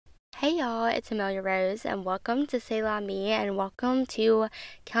Hey y'all, it's Amelia Rose, and welcome to C'est La Me, and welcome to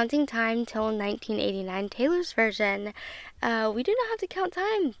Counting Time Till 1989 Taylor's version. We do not have to count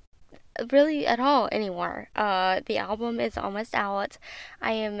time really at all anymore. The album is almost out.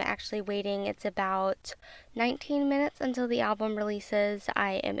 I am actually waiting. It's about 19 minutes until the album releases.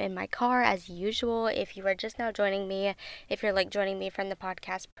 I am in my car as usual. If you are just now joining me, if you're like joining me from the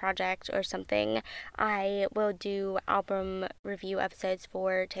podcast project or something, I will do album review episodes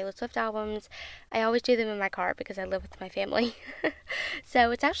for Taylor Swift albums. I always do them in my car because I live with my family.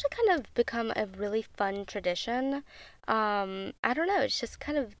 So it's actually kind of become a really fun tradition. I don't know, it's just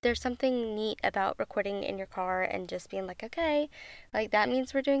kind of, there's something neat about recording in your car and just being like, okay, like that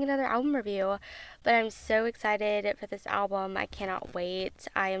means we're doing another album review. But I'm so excited for this album. I cannot wait.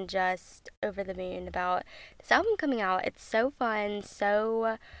 I am just over the moon about this album coming out. It's so fun,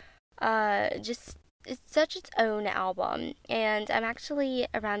 so, just it's such its own album, and I'm actually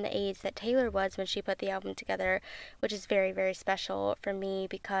around the age that Taylor was when she put the album together, which is very, very special for me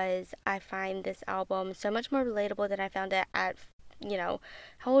because I find this album so much more relatable than I found it at,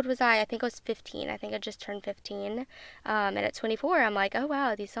 how old was I? I think I was 15. I think I just turned 15. And at 24, I'm like, oh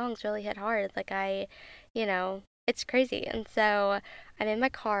wow, these songs really hit hard. Like it's crazy. And so I'm in my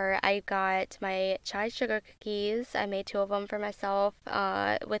car. I got my chai sugar cookies. I made two of them for myself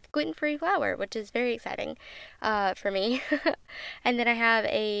with gluten-free flour, which is very exciting for me. And then I have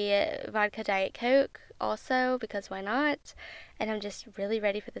a vodka Diet Coke also because why not? And I'm just really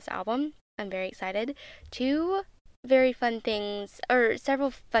ready for this album. I'm very excited. Two very fun things, or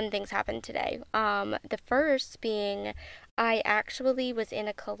several fun things happened today. The first being I actually was in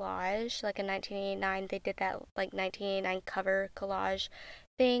a collage, like in 1989, they did that like 1989 cover collage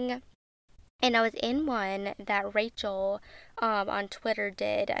thing. And I was in one that Rachel on Twitter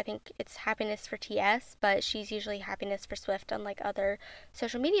did. I think it's Happiness for TS, but she's usually Happiness for Swift on like other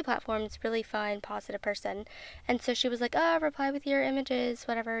social media platforms. Really fun, positive person. And so she was like, oh, reply with your images,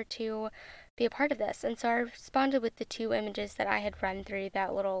 whatever, to be a part of this. And so I responded with the two images that I had run through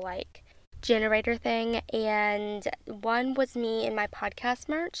that little like generator thing, and one was me in my podcast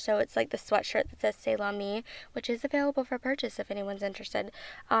merch, so it's like the sweatshirt that says C'est La Me, which is available for purchase if anyone's interested.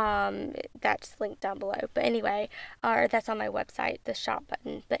 That's linked down below, but anyway, or that's on my website, the shop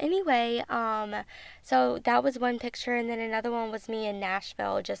button. But anyway, so that was one picture, and then another one was me in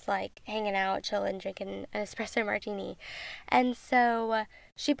Nashville, just like hanging out, chilling, drinking an espresso martini. And so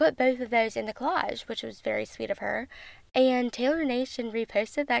she put both of those in the collage, which was very sweet of her. And Taylor Nation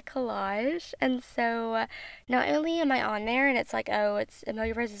reposted that collage, and so not only am I on there, and it's like, oh, it's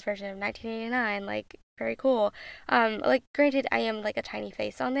Amelia Rose's version of 1989, like, very cool. Like, granted, I am, like, a tiny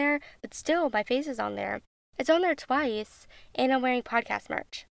face on there, but still, my face is on there. It's on there twice, and I'm wearing podcast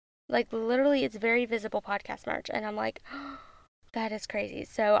merch. Like, literally, it's very visible podcast merch, and I'm like, that is crazy.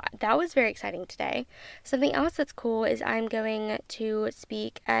 So that was very exciting today. Something else that's cool is I'm going to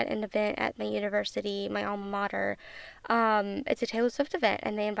speak at an event at my university, my alma mater. It's a Taylor Swift event,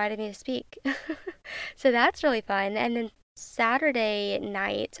 and they invited me to speak. So that's really fun. And then Saturday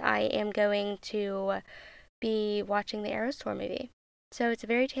night, I am going to be watching the Eras Tour movie. So it's a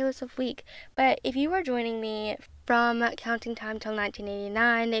very Taylor Swift week. But if you are joining me from Counting Time Till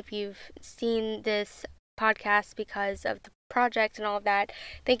 1989, if you've seen this podcast because of the project and all of that,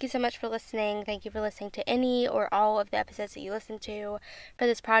 thank you so much for listening. Thank you for listening to any or all of the episodes that you listen to for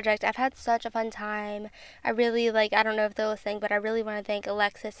this project. I've had such a fun time. I really I don't know if they're listening, but I really want to thank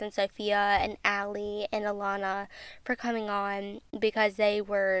Alexis and Sophia and Allie and Alana for coming on because they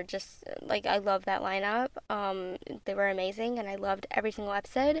were just I love that lineup. They were amazing and I loved every single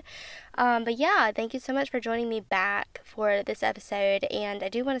episode. But yeah, thank you so much for joining me back for this episode. And I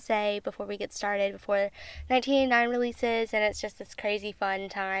do want to say before we get started, before 1989 releases and it's just this crazy fun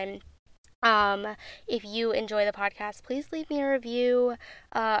time, if you enjoy the podcast, please leave me a review,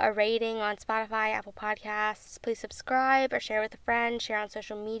 a rating on Spotify, Apple Podcasts. Please subscribe or share with a friend, share on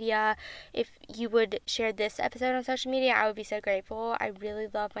social media. If you would share this episode on social media, I would be so grateful. I really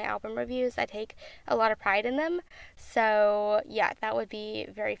love my album reviews. I take a lot of pride in them. So yeah, that would be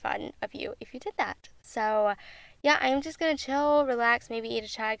very fun of you if you did that. So yeah, I'm just gonna chill, relax, maybe eat a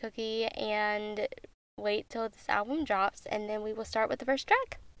chai cookie, and wait till this album drops, and then we will start with the first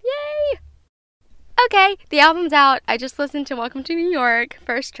track. Yay! Okay, the album's out. I just listened to Welcome to New York.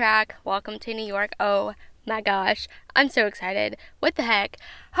 First track, Welcome to New York. Oh my gosh, I'm so excited. What the heck?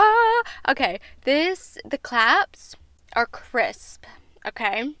 Okay, the claps are crisp,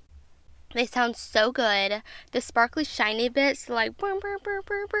 okay? They sound so good. The sparkly shiny bits, like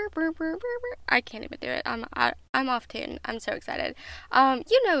I can't even do it. I'm off tune. I'm so excited.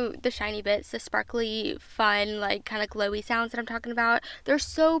 You know the shiny bits, the sparkly, fun, like kind of glowy sounds that I'm talking about. They're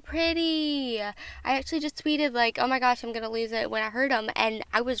so pretty. I actually just tweeted like, oh my gosh, I'm gonna lose it when I heard them, and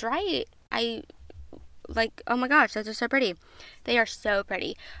I was right. Oh my gosh, those are so pretty. They are so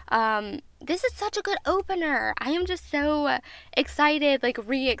pretty. This is such a good opener. I am just so excited, like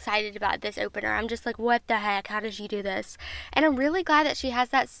re-excited about this opener. I'm just like, what the heck? How did she do this? And I'm really glad that she has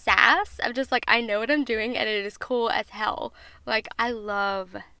that sass of just like, I know what I'm doing and it is cool as hell. Like, I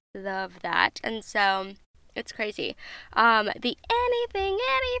love that. And so it's crazy. The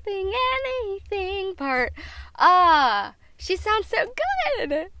anything part. She sounds so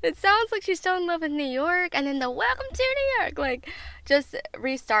good. It sounds like she's still in love with New York. And then the welcome to New York, like just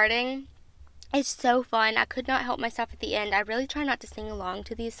restarting. It's so fun. I could not help myself at the end. I really try not to sing along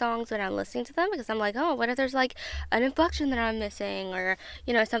to these songs when I'm listening to them because I'm like, oh, what if there's like an inflection that I'm missing or,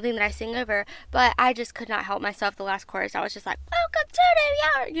 you know, something that I sing over. But I just could not help myself the last chorus. I was just like, welcome to New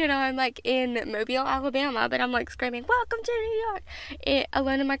York. You know, I'm like in Mobile, Alabama, but I'm like screaming, welcome to New York,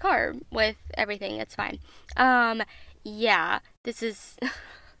 alone in my car with everything. It's fine. Yeah, this is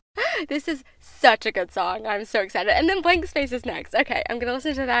this is such a good song. I'm so excited. And then Blank Space is next. Okay, I'm gonna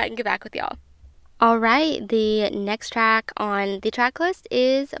listen to that and get back with y'all. Alright, the next track on the track list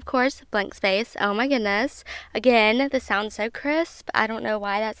is, of course, Blank Space. Oh my goodness. Again, this sounds so crisp. I don't know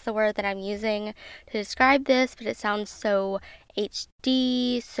why that's the word that I'm using to describe this, but it sounds so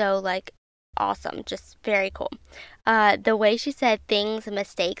HD, so like awesome, just very cool. The way she said things and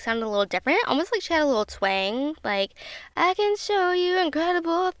mistakes sounded a little different, almost like she had a little twang, like, I can show you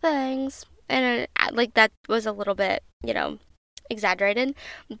incredible things. And like that was a little bit, you know, exaggerated,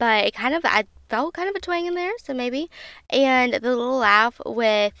 but I felt kind of a twang in there, so maybe. And the little laugh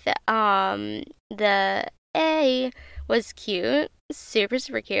with the A was cute,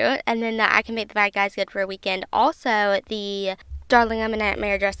 super cute. And then the I can make the bad guys good for a weekend. Also, the Darling, I'm a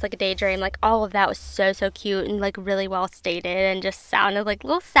nightmare dressed like a daydream, like all of that was so cute and like really well stated and just sounded like a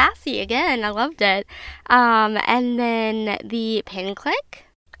little sassy again. I loved it. And then the pin click,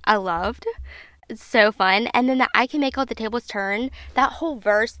 I loved. It's so fun. And then the I can make all the tables turn, that whole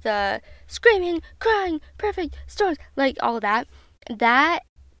verse, the screaming, crying, perfect storms, like all of that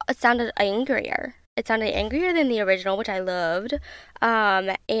sounded angrier. It sounded angrier than the original, which I loved.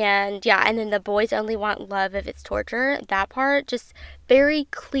 And yeah, and then the boys only want love if it's torture. That part, just very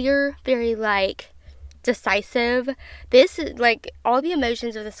clear, very like decisive. This is like all the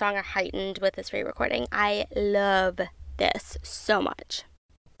emotions of the song are heightened with this re-recording. I love this so much.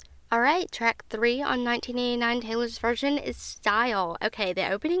 Alright, track 3 on 1989 Taylor's version is Style. Okay,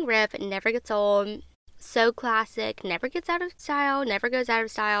 the opening riff never gets old. So classic, never gets out of style, never goes out of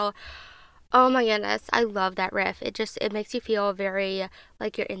style. Oh my goodness, I love that riff. It makes you feel very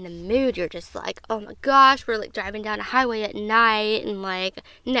like you're in the mood. You're just like, oh my gosh, we're like driving down a highway at night and like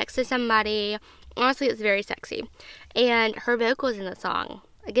next to somebody. Honestly, it's very sexy. And her vocals in the song,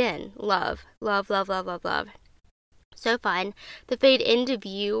 again, love. So fun. The fade into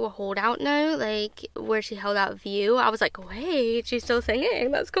view holdout note, like where she held out view, I was like, wait, she's still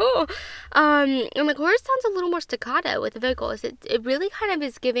singing. That's cool. And the chorus sounds a little more staccato with the vocals. It really kind of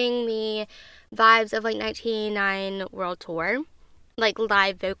is giving me vibes of like 1989 World Tour, like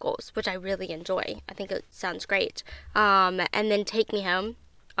live vocals, which I really enjoy. I think it sounds great. And then Take Me Home.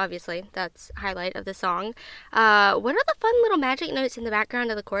 Obviously, that's highlight of the song. What are the fun little magic notes in the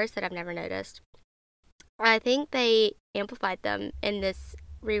background of the chorus that I've never noticed? I think they amplified them in this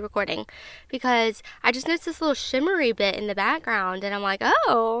re-recording because I just noticed this little shimmery bit in the background and I'm like,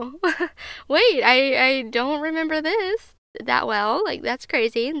 oh, wait, I don't remember this that well. Like, that's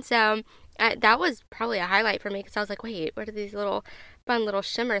crazy. And so that was probably a highlight for me because I was like, wait, what are these little fun little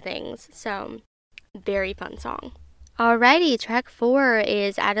shimmer things? So, very fun song. Alrighty, track 4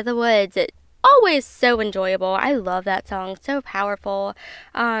 is Out of the Woods. Always so enjoyable. I love that song. So powerful.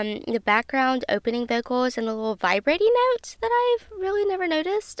 The background opening vocals and the little vibrating notes that I've really never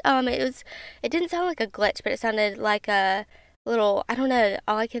noticed. It didn't sound like a glitch, but it sounded like a little, I don't know,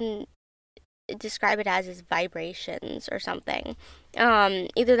 all I can describe it as is vibrations or something.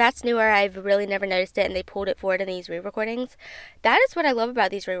 Either that's new or I've really never noticed it and they pulled it forward in these re-recordings. That is what I love about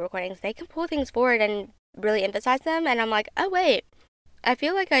these re-recordings. They can pull things forward and really emphasize them, and I'm like, oh wait, I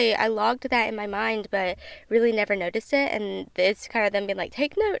feel like I logged that in my mind, but really never noticed it, and it's kind of them being like,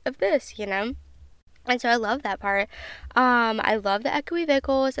 take note of this, you know? And so I love that part. I love the echoey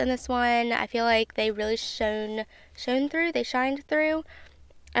vocals in this one. I feel like they really shone through, they shined through.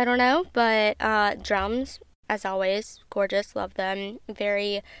 I don't know, but drums, as always, gorgeous, love them.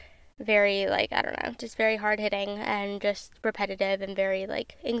 Very, very, like, I don't know, just very hard-hitting and just repetitive and very,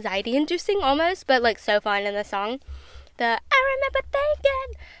 like, anxiety-inducing almost, but, like, so fun in the song. The I remember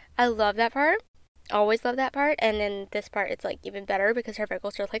thinking, I love that part. Always love that part. And then this part, it's, like, even better because her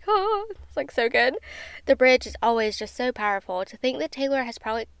vocals are, like, oh, it's, like, so good. The bridge is always just so powerful. To think that Taylor has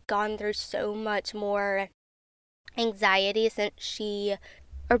probably gone through so much more anxiety since she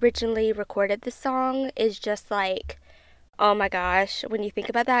originally recorded the song is just, like, oh my gosh. When you think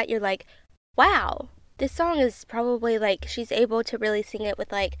about that, you're like, wow, this song is probably, like, she's able to really sing it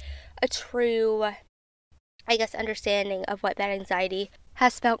with, like, a true, I guess, understanding of what that anxiety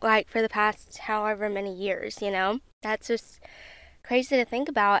has felt like for the past however many years, you know? That's just crazy to think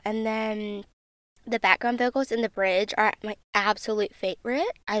about. And then the background vocals in the bridge are my absolute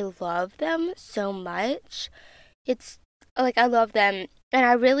favorite. I love them so much. It's, like, I love them. And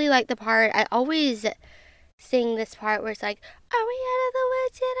I really like the part, I always sing this part where it's like, are we out of the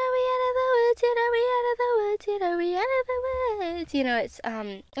woods yet? Are we out of the woods yet? Are we out of the woods yet? Are we out of the woods? You know, it's,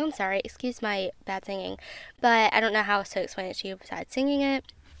 I'm sorry, excuse my bad singing, but I don't know how else to explain it to you besides singing it,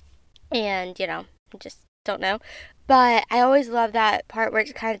 and, you know, I just don't know, but I always love that part where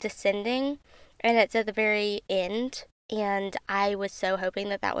it's kind of descending, and it's at the very end, and I was so hoping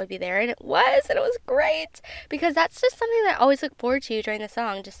that that would be there, and it was great, because that's just something that I always look forward to during the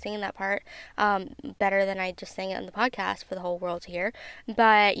song, just singing that part, better than I just sang it on the podcast for the whole world to hear.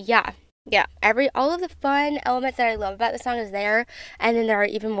 But yeah, all of the fun elements that I love about the song is there, and then there are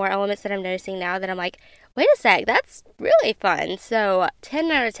even more elements that I'm noticing now that I'm like, wait a sec, that's really fun. So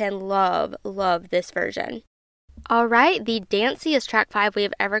 10 out of 10, love this version. All right, the danciest track 5 we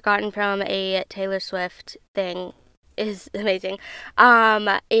have ever gotten from a Taylor Swift thing is amazing,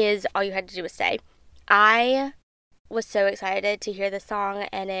 is All You Had to Do Was Say. I was so excited to hear this song,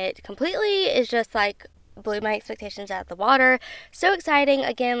 and it completely is just, like, blew my expectations out of the water. So exciting.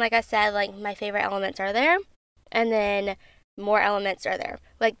 Again, like I said, like, my favorite elements are there, and then more elements are there.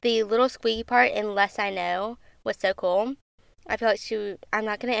 Like, the little squeaky part in Less I Know was so cool. I feel like I'm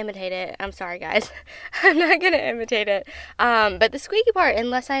not going to imitate it. I'm sorry, guys. I'm not going to imitate it. But the squeaky part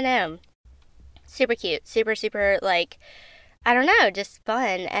in Less I Know, super cute, super, like, I don't know, just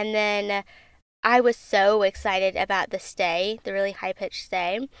fun. And then I was so excited about the stay, the really high-pitched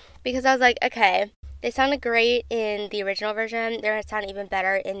stay, because I was like, okay, they sounded great in the original version. They're going to sound even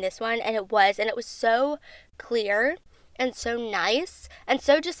better in this one. And it was so clear and so nice and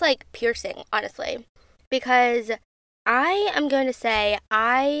so just, like, piercing, honestly. Because I am going to say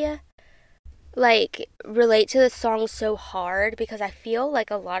I, like, relate to this song so hard because I feel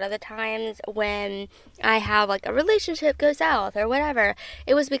like a lot of the times when I have, like, a relationship go south or whatever,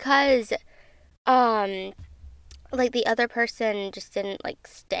 it was because, like, the other person just didn't, like,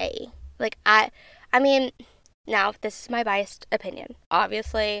 stay. Like, I mean, now, this is my biased opinion.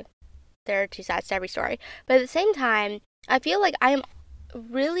 Obviously, there are two sides to every story. But at the same time, I feel like I am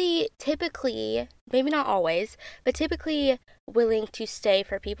really typically, maybe not always, but typically willing to stay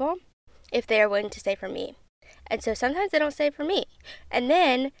for people if they are willing to stay for me. And so sometimes they don't stay for me. And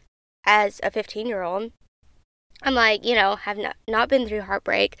then, as a 15-year-old, I'm like, you know, have not been through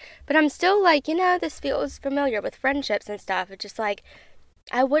heartbreak, but I'm still like, you know, this feels familiar with friendships and stuff. It's just like,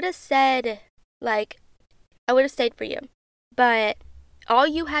 I would have said, like, I would have stayed for you, but all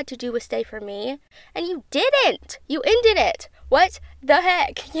you had to do was stay for me, and you didn't. You ended it. What the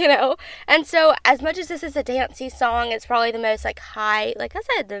heck, you know? And so, as much as this is a dancey song, it's probably the most, like, high, like I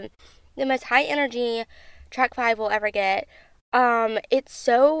said, the most high energy track 5 we'll ever get. It's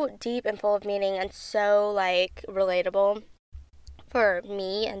so deep and full of meaning and so, like, relatable for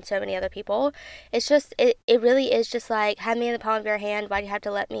me and so many other people. It's just, it really is just like, have me in the palm of your hand, why do you have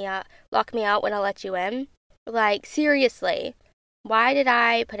to lock me out when I let you in? Like, seriously, why did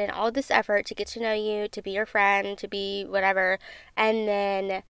I put in all this effort to get to know you, to be your friend, to be whatever, and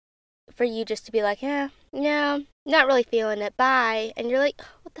then for you just to be like, yeah, no, not really feeling it, bye, and you're like,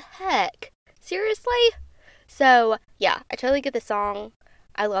 what the heck? Seriously? So, yeah, I totally get the song.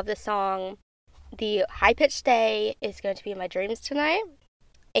 I love this song. The high-pitched stay is going to be in my dreams tonight,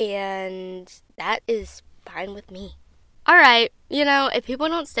 and that is fine with me. Alright, you know, if people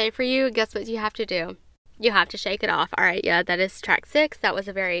don't stay for you, guess what you have to do? You have to shake it off. Alright, yeah, that is track 6. That was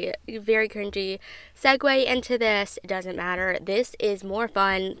a very, very cringy segue into this. It doesn't matter. This is more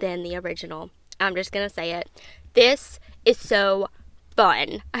fun than the original. I'm just gonna say it. This is so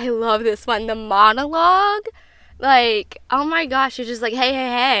fun. I love this one. The monologue, like, oh my gosh, you're just like, hey,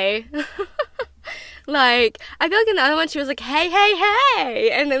 hey, hey. Like, I feel like in the other one, she was like, hey, hey,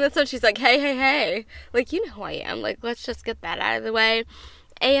 hey. And then this one, she's like, hey, hey, hey. Like, you know who I am. Like, let's just get that out of the way.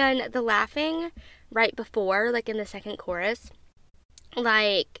 And the laughing right before, like, in the second chorus,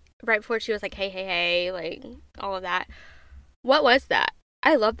 like, right before she was like, hey, hey, hey, like, all of that. What was that?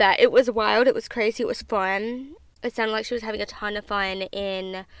 I love that. It was wild. It was crazy. It was fun. It sounded like she was having a ton of fun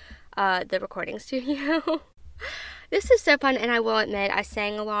in the recording studio. This is so fun, and I will admit, I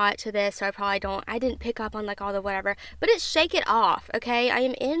sang a lot to this, so I didn't pick up on, like, all the whatever, but it's Shake It Off, okay? I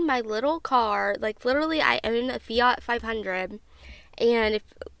am in my little car, like, literally, I own a Fiat 500, and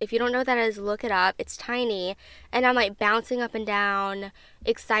if you don't know what that is, look it up. It's tiny, and I'm, like, bouncing up and down,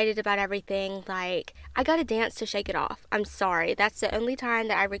 excited about everything, like, I gotta dance to Shake It Off. I'm sorry. That's the only time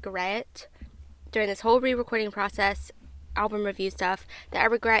that I regret, during this whole re-recording process, album review stuff, that I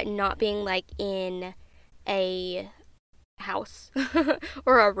regret not being, like, in a house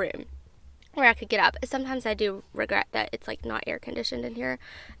or a room where I could get up. Sometimes I do regret that it's like not air conditioned in here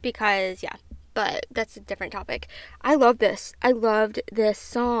because but that's a different topic. I love this. I loved this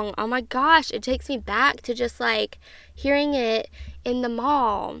song. Oh my gosh, it takes me back to just like hearing it in the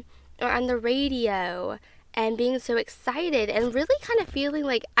mall or on the radio and being so excited and really kind of feeling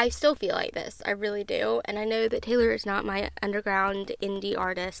like I still feel like this. I really do. And I know that Taylor is not my underground indie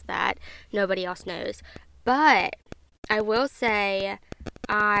artist that nobody else knows, but I will say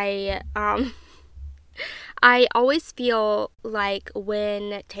I always feel like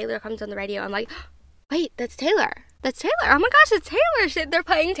when Taylor comes on the radio, I'm like, wait, that's Taylor. That's Taylor. Oh my gosh, it's Taylor. Shit, they're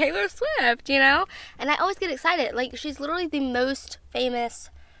playing Taylor Swift, you know? And I always get excited. Like, she's literally the most famous,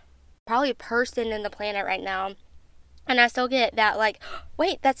 probably person in the planet right now. And I still get that, like,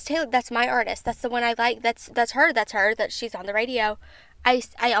 wait, that's Taylor. That's my artist. That's the one I like. That's her. That's her. That she's on the radio. I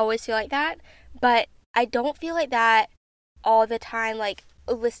always feel like that. But I don't feel like that all the time, like,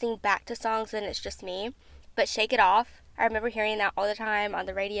 listening back to songs and it's just me. But Shake It Off, I remember hearing that all the time on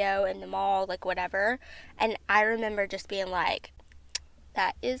the radio, in the mall, like, whatever. And I remember just being like,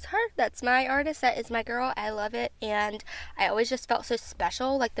 that is her. That's my artist. That is my girl. I love it. And I always just felt so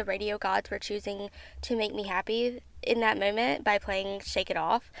special, like the radio gods were choosing to make me happy in that moment by playing Shake It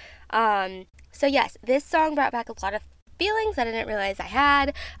Off. So yes, this song brought back a lot of feelings that I didn't realize I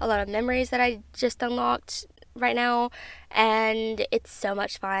had, a lot of memories that I just unlocked right now, and it's so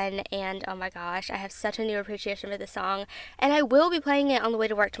much fun. And oh my gosh, I have such a new appreciation for this song, and I will be playing it on the way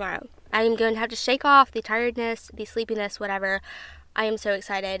to work tomorrow. I am going to have to shake off the tiredness, the sleepiness, whatever. I am so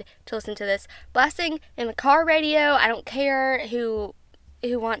excited to listen to this blasting in the car radio. I don't care who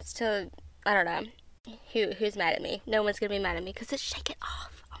wants to, I don't know, who's mad at me. No one's gonna be mad at me because it's Shake It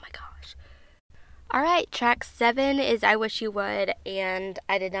Off. Oh my gosh. Alright, track 7 is I Wish You Would, and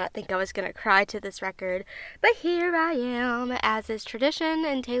I did not think I was gonna cry to this record, but here I am, as is tradition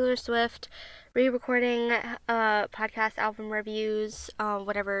in Taylor Swift re-recording podcast album reviews,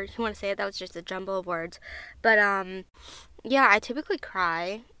 whatever you want to say it. That was just a jumble of words. But yeah, I typically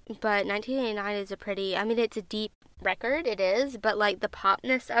cry, but 1989 is it's a deep record, it is, but like the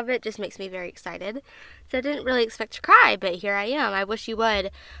popness of it just makes me very excited. So I didn't really expect to cry, but here I am. I Wish You Would.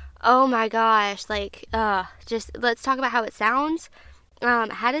 Oh my gosh, like, just let's talk about how it sounds.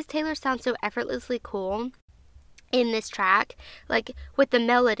 How does Taylor sound so effortlessly cool in this track, like with the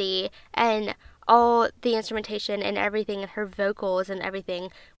melody and all the instrumentation and everything and her vocals and everything,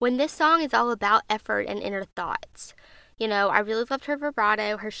 when this song is all about effort and inner thoughts. You know, I really loved her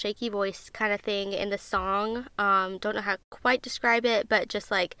vibrato, her shaky voice kind of thing in the song. Don't know how to quite describe it, but just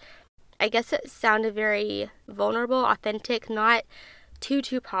like, I guess it sounded very vulnerable, authentic, not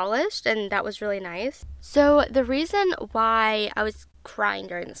too polished, and that was really nice. So the reason why I was crying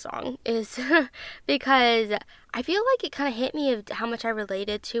during the song is because I feel like it kind of hit me of how much I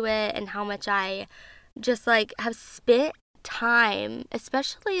related to it and how much I just like have spent time,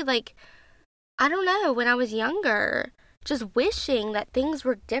 especially like, I don't know, when I was younger, just wishing that things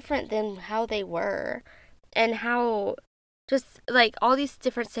were different than how they were, and how just like all these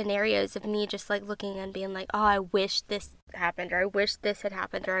different scenarios of me just like looking and being like, oh, I wish this happened, or I wish this had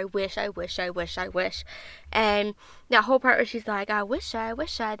happened, or I wish. And that whole part where she's like, I wish I,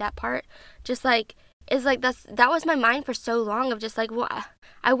 that part just like is like, that was my mind for so long of just like, well,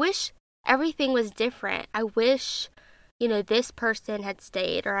 I wish everything was different. I wish, you know, this person had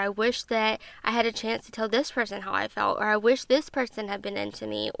stayed, or I wish that I had a chance to tell this person how I felt, or I wish this person had been into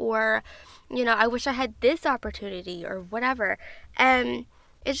me, or, you know, I wish I had this opportunity, or whatever. And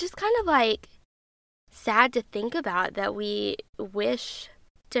it's just kind of like sad to think about that we wish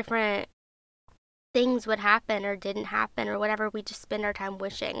different things would happen or didn't happen or whatever. We just spend our time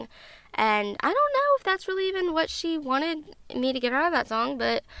wishing. And I don't know if that's really even what she wanted me to get out of that song,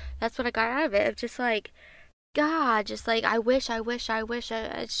 but that's what I got out of it. Of just like, God, just like, I wish.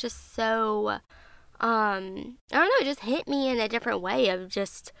 It's just so, I don't know, it just hit me in a different way of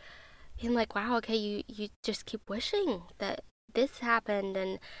just being like, wow, okay, you just keep wishing that this happened,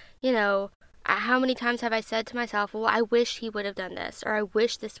 and, you know, how many times have I said to myself, well, I wish he would have done this, or I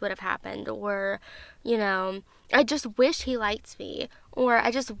wish this would have happened, or, you know, I just wish he liked me, or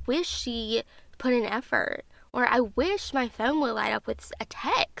I just wish she put in effort, or I wish my phone would light up with a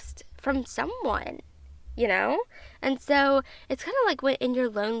text from someone, you know? And so it's kind of like when in your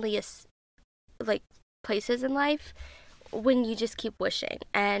loneliest, like, places in life, when you just keep wishing.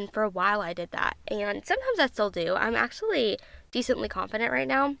 And for a while I did that, and sometimes I still do. I'm actually decently confident right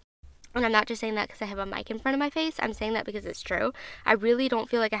now. And I'm not just saying that because I have a mic in front of my face. I'm saying that because it's true. I really don't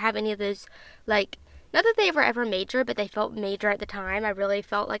feel like I have any of those, like, not that they were ever major, but they felt major at the time. I really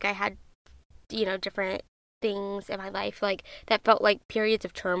felt like I had, you know, different things in my life, like, that felt like periods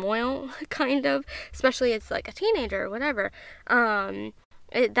of turmoil, kind of, especially as, like, a teenager or whatever.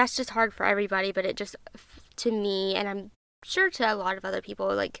 That's just hard for everybody, but it just, to me, and I'm sure to a lot of other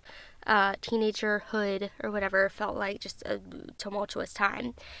people, like, teenagerhood or whatever felt like just a tumultuous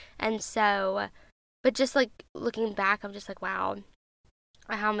time. And so, but just like looking back, I'm just like, wow,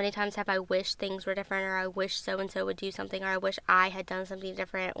 how many times have I wished things were different, or I wish so and so would do something, or I wish I had done something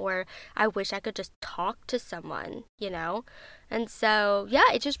different, or I wish I could just talk to someone, you know? And so,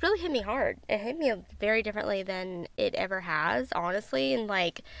 yeah, it just really hit me hard. It hit me very differently than it ever has, honestly. And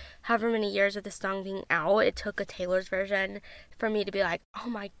like, however many years of the song being out, it took a Taylor's version for me to be like, oh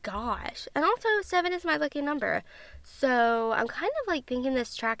my gosh. And also, 7 is my lucky number. So I'm kind of like thinking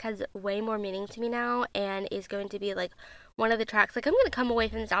this track has way more meaning to me now, and is going to be like one of the tracks, like, I'm gonna come away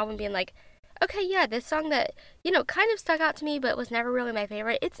from this album being like, okay, yeah, this song that, you know, kind of stuck out to me but was never really my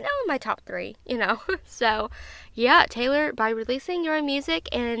favorite, it's now in my top 3, you know. So yeah, Taylor, by releasing your own music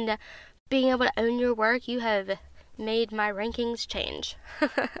and being able to own your work, you have made my rankings change.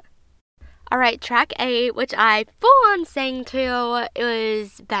 Alright, track 8, which I full on sang to,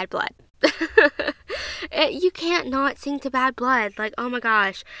 was Bad Blood. You can't not sing to Bad Blood. Like, oh my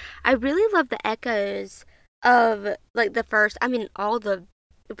gosh, I really love the echoes of, like, the first, I mean, all the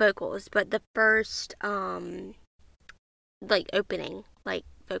vocals, but the first, like, opening, like,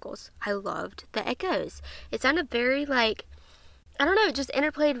 vocals. I loved the echoes. It sounded very, like, I don't know, it just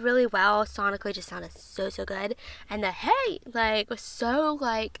interplayed really well. Sonically, just sounded so, so good. And the hey, like, was so,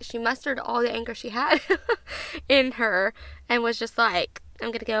 like, she mustered all the anger she had in her, and was just like, I'm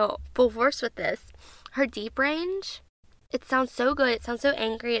gonna go full force with this. Her deep range, it sounds so good. It sounds so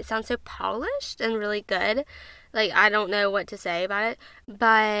angry. It sounds so polished and really good. Like, I don't know what to say about it,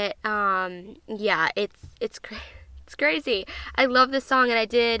 but yeah, it's crazy. I love this song, and I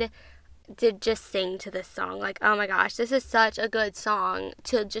did just sing to this song. Like, oh my gosh, this is such a good song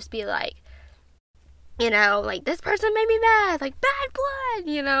to just be like, you know, like, this person made me mad, like, Bad Blood,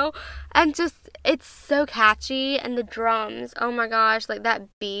 you know, and just, it's so catchy, and the drums, oh my gosh, like, that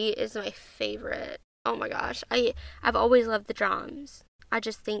beat is my favorite. Oh my gosh, I've always loved the drums. I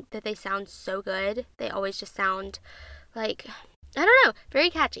just think that they sound so good. They always just sound like, I don't know, very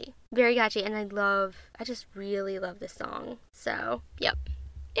catchy, and I just really love this song. So, yep.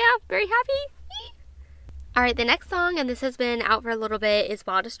 Yeah, very happy. Alright, the next song, and this has been out for a little bit, is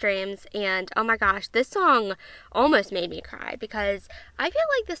Wildest Dreams, and oh my gosh, this song almost made me cry, because I feel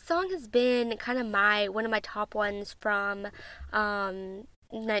like this song has been kind of one of my top ones from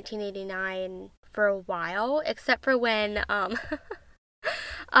 1989 for a while, except for when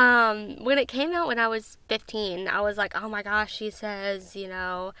it came out when I was 15, I was like, oh my gosh, she says, you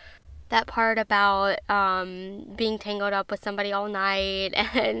know, that part about being tangled up with somebody all night,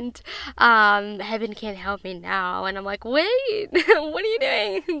 and heaven can't help me now, and I'm like, wait, what are you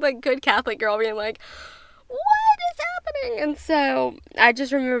doing? Like, good Catholic girl being like, what is happening? And so I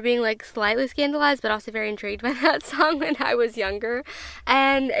just remember being like slightly scandalized, but also very intrigued by that song when I was younger,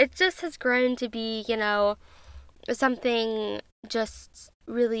 and it just has grown to be, you know, something just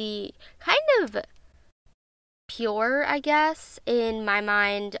really kind of pure, I guess, in my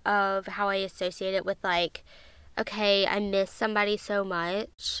mind, of how I associate it with, like, okay, I miss somebody so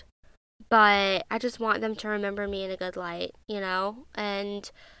much, but I just want them to remember me in a good light, you know,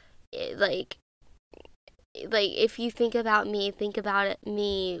 and like, if you think about me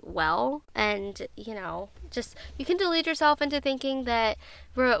well, and, you know, just, you can delude yourself into thinking that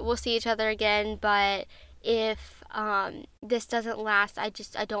we'll see each other again, but if this doesn't last, I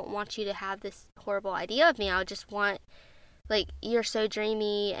don't want you to have this horrible idea of me. I just want, like, you're so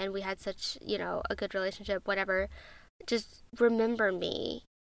dreamy, and we had such, you know, a good relationship, whatever, just remember me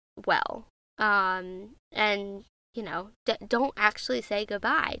well, and, you know, don't actually say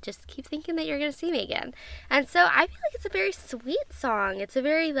goodbye. Just keep thinking that you're going to see me again. And so I feel like it's a very sweet song. It's a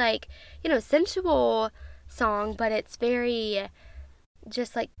very, like, you know, sensual song, but it's very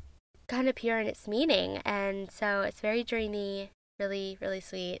just, like, kind of pure in its meaning. And so it's very dreamy, really, really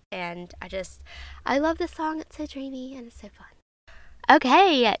sweet. And I love this song. It's so dreamy and it's so fun.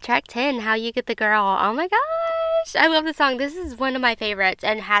 Okay, track 10, How You Get the Girl. Oh my gosh, I love this song. This is one of my favorites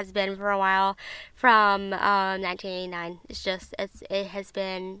and has been for a while from 1989. It has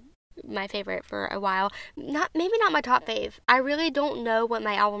been my favorite for a while. Maybe not my top fave. I really don't know what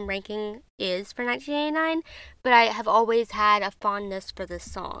my album ranking is for 1989, but I have always had a fondness for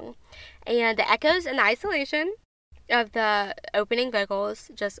this song. And the echoes and the isolation of the opening vocals,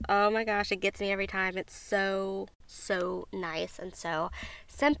 just, oh my gosh, it gets me every time. It's so nice and so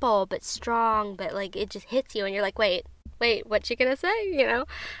simple but strong, but like it just hits you and you're like, wait, what's she gonna say,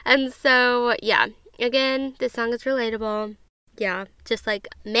 And so yeah, again, this song is relatable. Yeah, just like,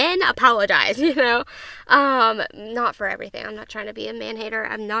 men apologize, not for everything. I'm not trying to be a man hater.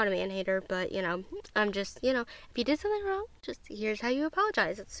 I'm not a man hater, but I'm just, if you did something wrong, just here's how you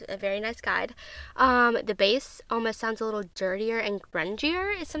apologize. It's a very nice guide. The bass almost sounds a little dirtier and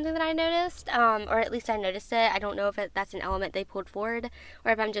grungier is something that I noticed, or at least I noticed it. I don't know if that's an element they pulled forward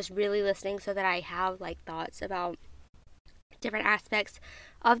or if I'm just really listening so that I have like thoughts about different aspects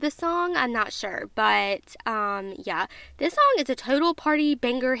of the song. I'm not sure, but yeah, this song is a total party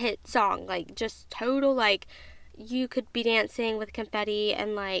banger hit song, like just total, like you could be dancing with confetti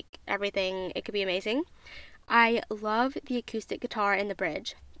and like everything. It could be amazing. I love the acoustic guitar in the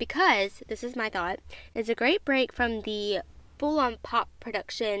bridge because, this is my thought, it's a great break from the full-on pop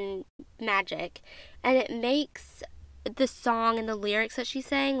production magic, and it makes the song and the lyrics that she's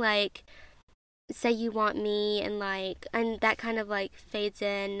saying, like say you want me, and that kind of like fades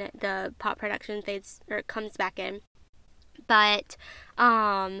in, the pop production fades or comes back in, but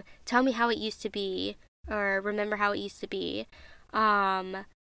tell me how it used to be, or remember how it used to be,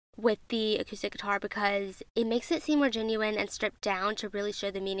 with the acoustic guitar, because it makes it seem more genuine and stripped down to really show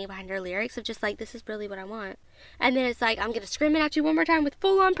the meaning behind her lyrics of just like, this is really what I want. And then it's like, I'm gonna scream it at you one more time with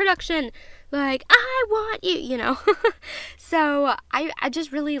full-on production, like, I want you, So I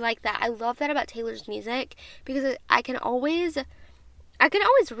just really like that. I love that about Taylor's music, because I can always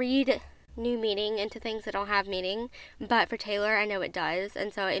read new meaning into things that don't have meaning, but for Taylor, I know it does,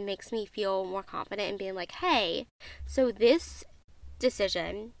 and so it makes me feel more confident in being like, hey, so this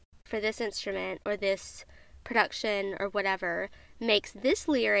decision for this instrument or this production or whatever makes this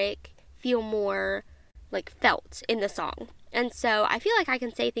lyric feel more like felt in the song. And so I feel like I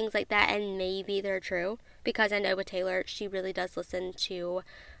can say things like that and maybe they're true, because I know with Taylor, she really does listen to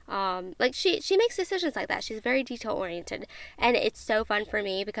like she makes decisions like that. She's very detail oriented, and it's so fun for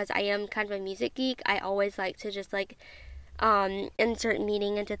me because I am kind of a music geek. I always like to just like insert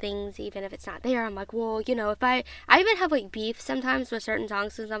meaning into things even if it's not there. I'm like, well, if I even have like beef sometimes with certain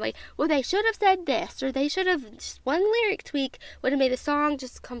songs, because I'm like, well, they should have said this, or they should have, just one lyric tweak would have made the song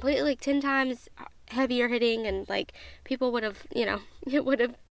just completely like 10 times heavier hitting, and like people would have, it would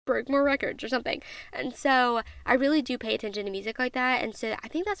have broke more records or something. And so I really do pay attention to music like that, and so I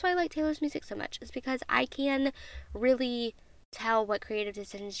think that's why I like Taylor's music so much, is because I can really tell what creative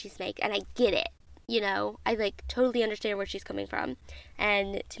decisions she's making, and I get it. I like totally understand where she's coming from.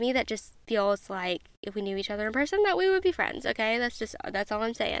 And to me, that just feels like if we knew each other in person, that we would be friends. Okay, that's all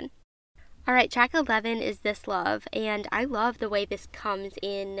I'm saying. All right, track 11 is This Love, and I love the way this comes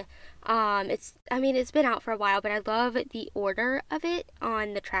in. It's been out for a while, but I love the order of it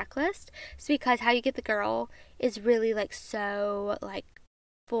on the track list. It's because How You Get the Girl is really like so like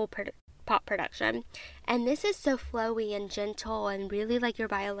full pop production, and this is so flowy and gentle and really like you're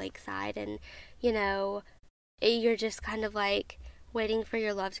by a lakeside, and you're just kind of like waiting for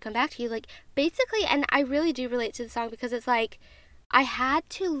your love to come back to you, like basically. And I really do relate to the song because it's like I had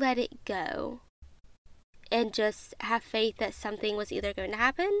to let it go and just have faith that something was either going to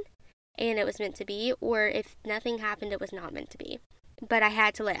happen and it was meant to be, or if nothing happened, it was not meant to be. But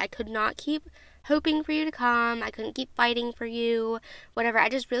I could not keep hoping for you to come. I couldn't keep fighting for you, whatever. I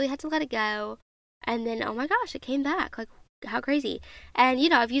just really had to let it go. And then, oh my gosh, it came back. Like, how crazy. And,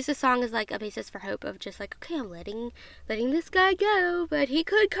 I've used this song as like a basis for hope of just like, okay, I'm letting this guy go, but he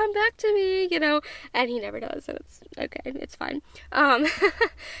could come back to me, and he never does. And it's okay. It's fine. And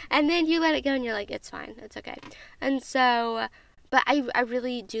then you let it go and you're like, it's fine. It's okay. And so, but I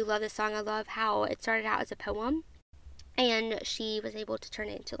really do love this song. I love how it started out as a poem, and she was able to turn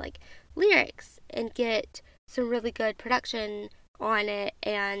it into like lyrics and get some really good production on it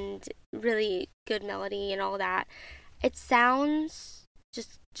and really good melody and all that. It sounds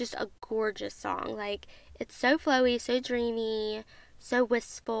just a gorgeous song. Like, it's so flowy, so dreamy, so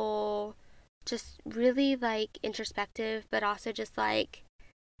wistful, just really like introspective, but also just like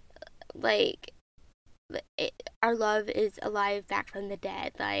our love is alive back from the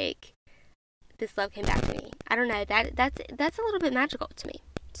dead. Like, this love came back to me. I don't know, that's a little bit magical to me.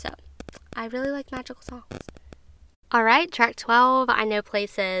 So I really like magical songs. Alright, track 12, I Know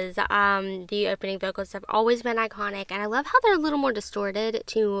Places. The opening vocals have always been iconic, and I love how they're a little more distorted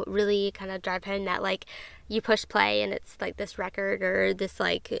to really kind of drive home that, like, you push play and it's like this record or this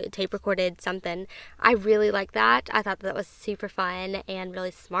like tape recorded something. I really like that. I thought that was super fun and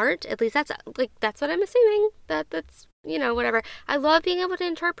really smart. At least that's what I'm assuming. That's whatever. I love being able to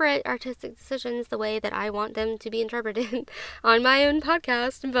interpret artistic decisions the way that I want them to be interpreted on my own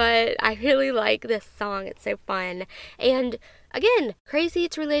podcast, but I really like this song. It's so fun. And again, crazy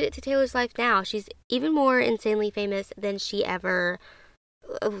to relate it to Taylor's life now. She's even more insanely famous than she ever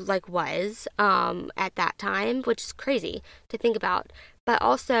was at that time, which is crazy to think about. But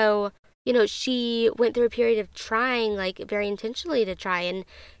also, she went through a period of trying, like, very intentionally to try and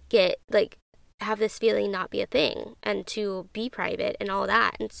get, like, have this feeling not be a thing and to be private and all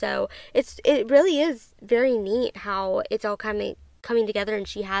that. And so it really is very neat how it's all coming together, and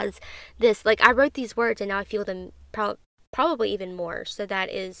she has this, like, I wrote these words and now I feel them probably even more. So that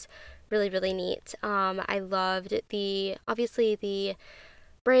is really, really neat. I loved obviously the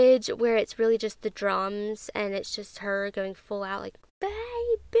bridge where it's really just the drums and it's just her going full out like,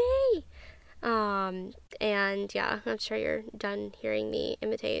 baby. And yeah, I'm sure you're done hearing me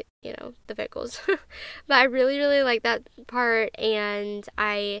imitate, the vocals. But I really, really like that part, and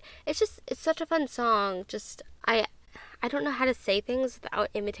it's such a fun song. Just, I don't know how to say things without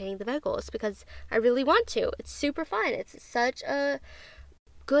imitating the vocals because I really want to. It's super fun. It's such a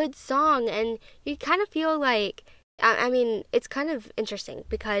good song, and you kind of feel like, I mean, it's kind of interesting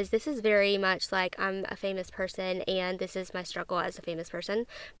because this is very much like I'm a famous person and this is my struggle as a famous person.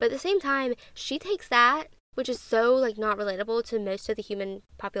 But at the same time, she takes that, which is so, like, not relatable to most of the human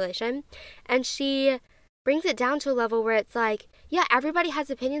population, and she brings it down to a level where it's like, yeah, everybody has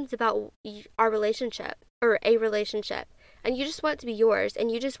opinions about our relationship or a relationship, and you just want it to be yours,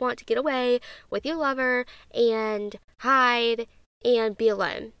 and you just want to get away with your lover and hide and be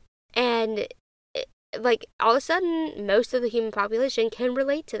alone. And like, all of a sudden, most of the human population can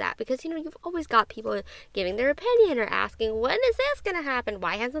relate to that because, you've always got people giving their opinion or asking, when is this going to happen?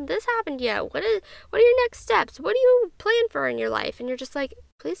 Why hasn't this happened yet? What are your next steps? What do you plan for in your life? And you're just like,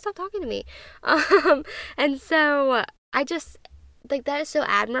 please stop talking to me. And so I just, like, that is so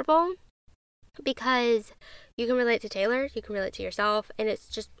admirable because you can relate to Taylor, you can relate to yourself, and it's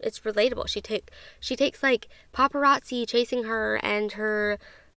relatable. She takes, like, paparazzi chasing her and her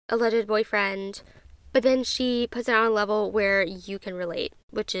alleged boyfriend, but then she puts it on a level where you can relate,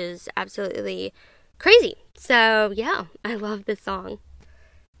 which is absolutely crazy. So, yeah, I love this song.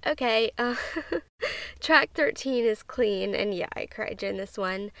 Okay, track 13 is Clean, and yeah, I cried during this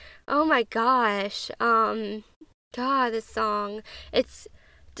one. Oh my gosh, this song.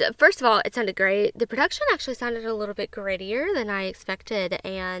 First of all, it sounded great. The production actually sounded a little bit grittier than I expected,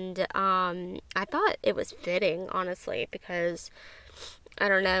 and I thought it was fitting, honestly, because I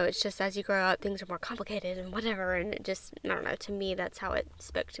don't know, it's just as you grow up, things are more complicated and whatever, and it just, I don't know, to me, that's how it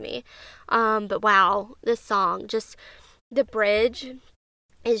spoke to me. But wow, this song, just, the bridge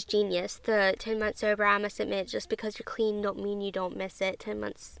is genius. The 10 months sober, I must admit, just because you're clean don't mean you don't miss it. 10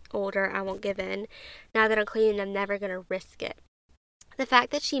 months older, I won't give in. Now that I'm clean, I'm never gonna risk it. The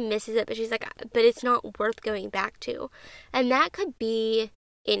fact that she misses it, but she's like, but it's not worth going back to. And that could be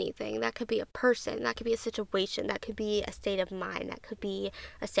anything. That could be a person, that could be a situation, that could be a state of mind, that could be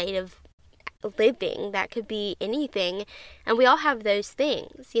a state of living, that could be anything, and we all have those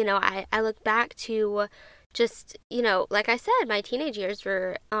things. I look back to just, like I said, my teenage years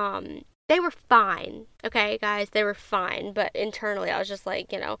were they were fine, okay, guys, they were fine, but internally I was just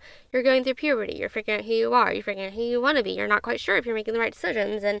like, you're going through puberty, you're figuring out who you are, you're figuring out who you want to be, you're not quite sure if you're making the right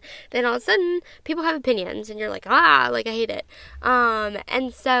decisions, and then all of a sudden, people have opinions, and you're like, like, I hate it,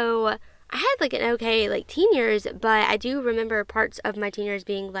 and so, I had, like, an okay, like, teen years, but I do remember parts of my teen years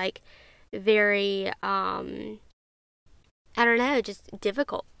being, like, very, I don't know, just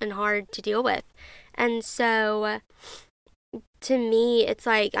difficult and hard to deal with, and so, to me, it's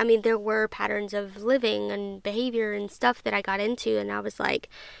like, I mean, there were patterns of living and behavior and stuff that I got into, and I was like,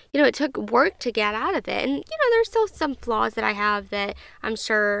 it took work to get out of it, and, there's still some flaws that I have that I'm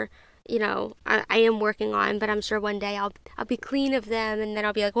sure, I am working on, but I'm sure one day I'll be clean of them, and then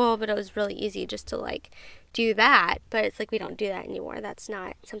I'll be like, well, but it was really easy just to, like, do that, but it's like, we don't do that anymore. That's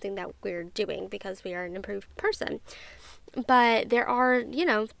not something that we're doing because we are an improved person, but there are,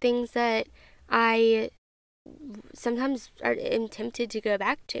 things that I sometimes am tempted to go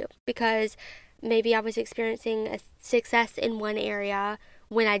back to because maybe I was experiencing a success in one area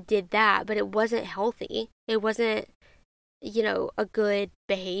when I did that, but it wasn't healthy. It wasn't you know, a good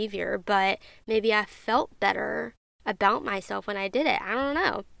behavior, but maybe I felt better about myself when I did it. I don't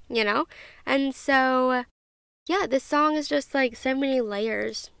know, you know? And so, yeah, this song is just like so many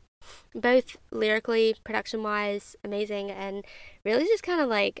layers, both lyrically, production wise, amazing, and really just kind of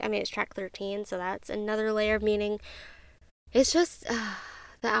like, I mean, it's track 13, so that's another layer of meaning. It's just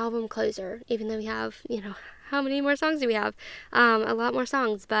the album closer, even though we have, you know, how many more songs do we have? A lot more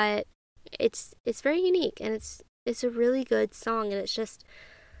songs, but it's very unique, and it's a really good song, and it's just,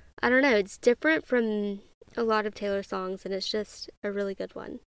 I don't know, it's different from a lot of Taylor songs, and it's just a really good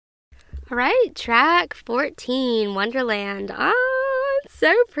one. All right, track 14, Wonderland. Oh, it's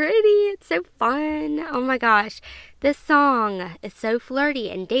so pretty. It's so fun. Oh my gosh. This song is so flirty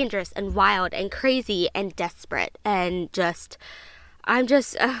and dangerous and wild and crazy and desperate and just,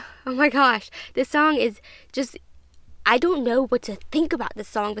 oh my gosh. This song is just, I don't know what to think about this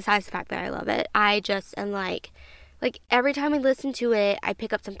song besides the fact that I love it. I just am like every time I listen to it, I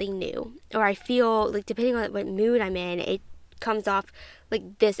pick up something new. Or I feel like, depending on what mood I'm in, it comes off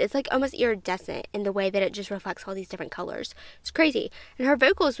like this. It's like almost iridescent in the way that it just reflects all these different colors. It's crazy. And her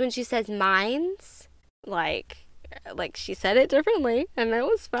vocals, when she says minds, like she said it differently, and it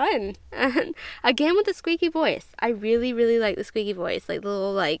was fun. And again, with the squeaky voice, I really, really like the squeaky voice, like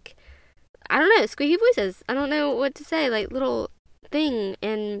little, like, I don't know, squeaky voices. I don't know what to say, like little thing.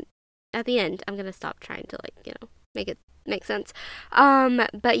 And at the end, I'm gonna stop trying to, like, you know, make it make sense.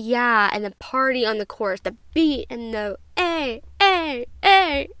 But yeah, and the party on the chorus, the beat and the A.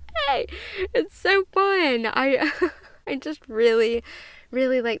 It's so fun. I I just really,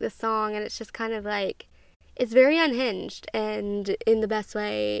 really like this song, and it's just kind of like, it's very unhinged and in the best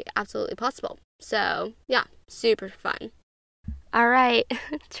way absolutely possible. So yeah, super fun. All right,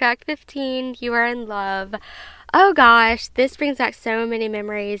 track 15, You Are in Love. Oh gosh, this brings back so many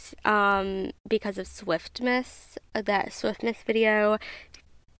memories because of Swiftmas, that Swiftmas video.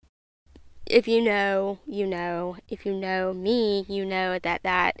 If you know, you know. If you know me, you know that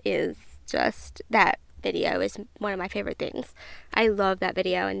that video is one of my favorite things. I love that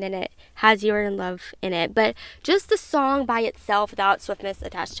video, and then it has You Are in Love in it. But just the song by itself without Swiftness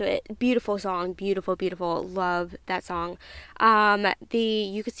attached to it, beautiful song, beautiful, beautiful. Love that song.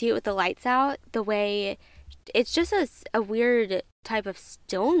 You could see it with the lights out, the way it's just a weird type of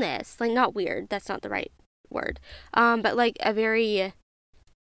stillness. Like, not weird, that's not the right word. But like a very,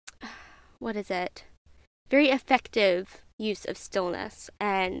 what is it? Very effective use of stillness,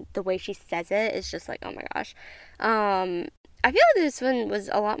 and the way she says it is just like, oh my gosh. I feel like this one was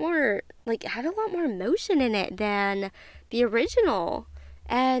a lot more, like, had a lot more emotion in it than the original,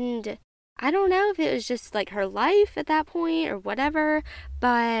 and I don't know if it was just like her life at that point or whatever,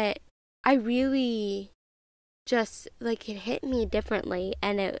 but I really just, like, it hit me differently,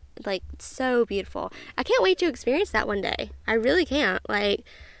 and it, like, so beautiful. I can't wait to experience that one day. I really can't. Like,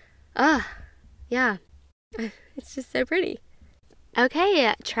 yeah. It's just so pretty.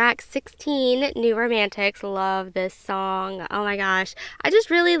 Okay, track 16, New Romantics. Love this song. Oh my gosh. I just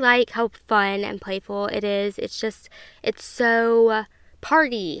really like how fun and playful it is. It's so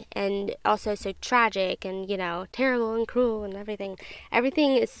party and also so tragic and, you know, terrible and cruel and everything.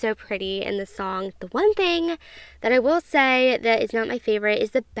 Everything is so pretty in this song. The one thing that I will say that is not my favorite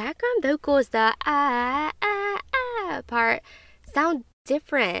is the background vocals, the part sound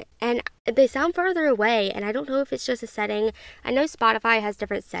different, and they sound farther away, and I don't know if it's just a setting. I know Spotify has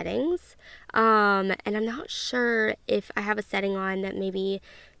different settings, and I'm not sure if I have a setting on that maybe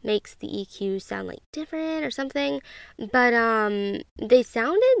makes the EQ sound like different or something, but they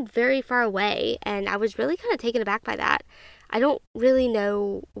sounded very far away, and I was really kind of taken aback by that. I don't really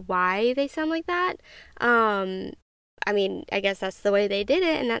know why they sound like that. I mean, I guess that's the way they did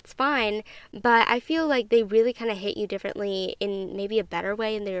it, and that's fine, but I feel like they really kind of hit you differently in maybe a better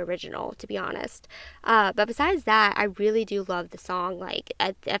way in the original, to be honest. But besides that, I really do love the song. Like,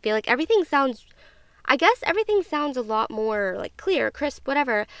 I feel like everything sounds a lot more, like, clear, crisp,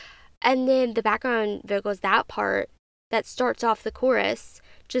 whatever, and then the background vocals, that part that starts off the chorus,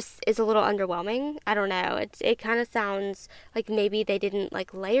 just is a little underwhelming. I don't know. It kind of sounds like maybe they didn't,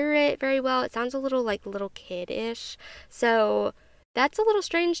 like, layer it very well. It sounds a little like little kid-ish. So that's a little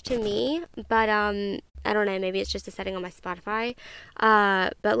strange to me, but I don't know, maybe it's just a setting on my Spotify.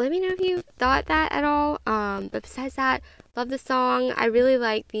 But let me know if you thought that at all. But besides that, love the song. I really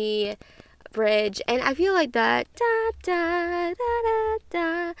like the bridge, and I feel like the da da da da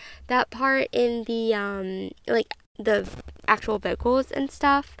da, that part in the like the actual vocals and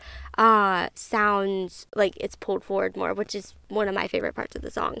stuff sounds like it's pulled forward more, which is one of my favorite parts of the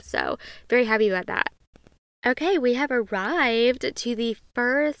song. So very happy about that. Okay, we have arrived to the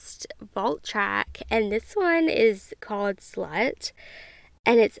first vault track, and this one is called Slut,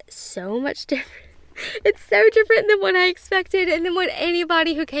 and it's so much different. It's so different than what I expected and than what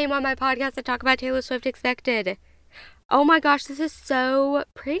anybody who came on my podcast to talk about Taylor Swift expected. Oh my gosh, this is so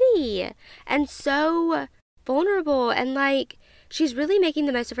pretty and so vulnerable, and like she's really making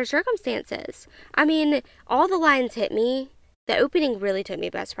the most of her circumstances. I mean, all the lines hit me. The opening really took me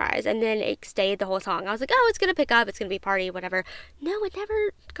by surprise, and then it stayed the whole song. I was like, oh, it's gonna pick up, it's gonna be party, whatever. No, it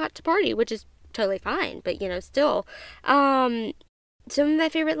never got to party, which is totally fine, but still. Some of my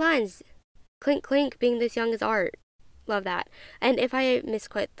favorite lines: clink clink, being this young is art. Love that. And if I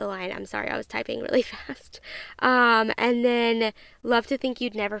misquote the line, I'm sorry, I was typing really fast. And then love to think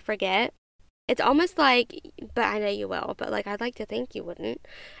you'd never forget. It's almost like, but I know you will, but like I'd like to think you wouldn't.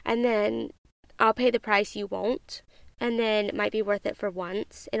 And then I'll pay the price you won't. And then it might be worth it for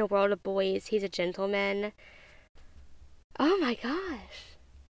once. In a world of boys, he's a gentleman. Oh my gosh.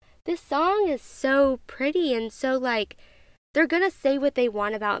 This song is so pretty and so like, they're gonna say what they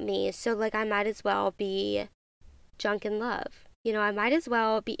want about me. So like I might as well be drunk in love. I might as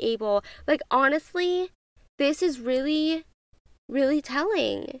well be able, like honestly, this is really, really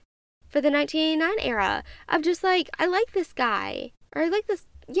telling for the 1989 era of just like, I like this guy. Or I like this,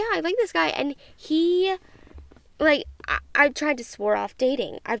 yeah, I like this guy. And he, like, I've tried to swear off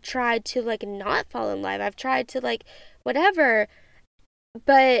dating. I've tried to, like, not fall in love. I've tried to, like, whatever.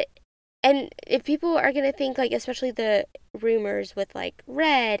 But, and if people are going to think, like, especially the rumors with, like,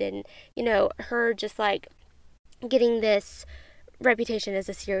 Red and, her just, like, getting this reputation as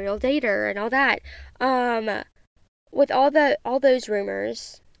a serial dater and all that, with all those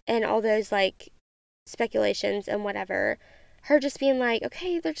rumors and all those, like, speculations and whatever, her just being like,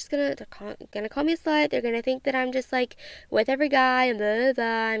 okay, they're gonna call me a slut. They're gonna think that I'm just like with every guy and blah, blah, blah.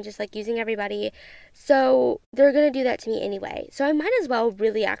 I'm just like using everybody. So they're gonna do that to me anyway. So I might as well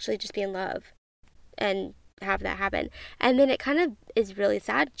really actually just be in love and have that happen. And then it kind of is really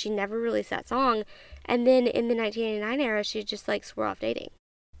sad. She never released that song. And then in the 1989 era, she just like swore off dating,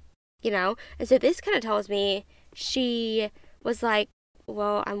 And so this kind of tells me she was like,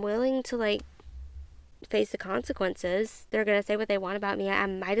 well, I'm willing to like face the consequences. They're gonna say what they want about me. I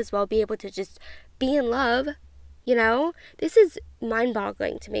might as well be able to just be in love. This is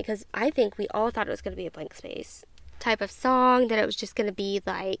mind-boggling to me because I think we all thought it was gonna be a blank space type of song, that it was just gonna be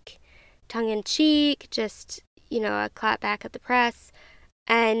like tongue-in-cheek, just a clap back at the press,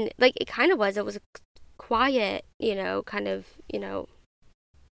 and like it kind of was. It was a quiet, kind of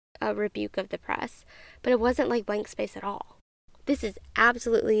a rebuke of the press, but it wasn't like blank space at all. This is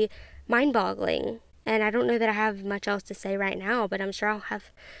absolutely mind-boggling. And I don't know that I have much else to say right now, but I'm sure I'll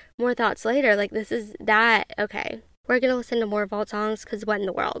have more thoughts later. Like, this is that. Okay. We're going to listen to more vault songs because what in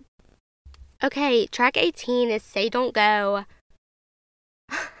the world? Okay, track 18 is Say Don't Go.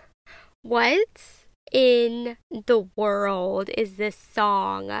 What in the world is this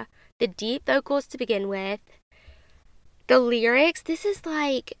song? The deep vocals to begin with. The lyrics, this is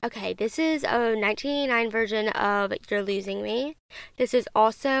like, okay, this is a 1989 version of You're Losing Me. This is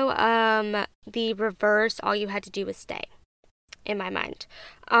also the reverse, All You Had to Do Was Stay, in my mind.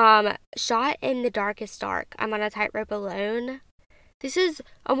 Shot in the Darkest Dark, I'm on a Tightrope Alone. This is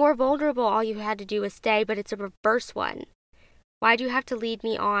a more vulnerable All You Had to Do Was Stay, but it's a reverse one. Why do you have to lead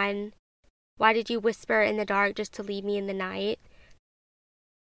me on? Why did you whisper in the dark just to leave me in the night?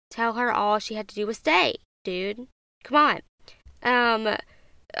 Tell her all she had to do was stay, dude. Come on.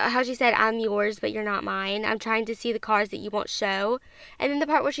 How she said, I'm yours, but you're not mine. I'm trying to see the cars that you won't show. And then the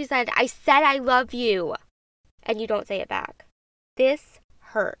part where she said I love you. And you don't say it back. This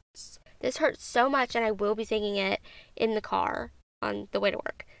hurts. This hurts so much, and I will be singing it in the car on the way to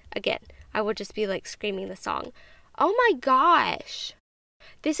work. Again, I will just be like screaming the song. Oh my gosh.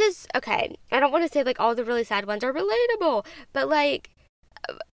 This is, okay, I don't want to say like all the really sad ones are relatable, but like,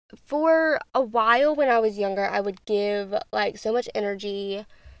 for a while when I was younger, I would give like so much energy,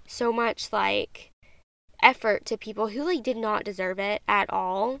 so much like effort to people who like did not deserve it at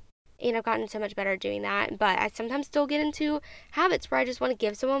all. And I've gotten so much better at doing that. But I sometimes still get into habits where I just want to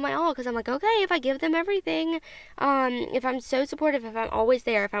give someone my all because I'm like, okay, if I give them everything, if I'm so supportive, if I'm always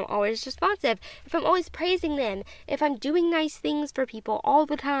there, if I'm always responsive, if I'm always praising them, if I'm doing nice things for people all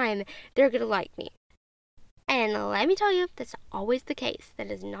the time, they're going to like me. And let me tell you, that's not always the case.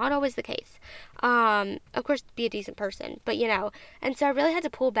 That is not always the case. Of course, be a decent person, but and so I really had to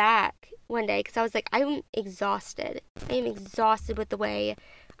pull back one day because I was like, I'm exhausted. I am exhausted with the way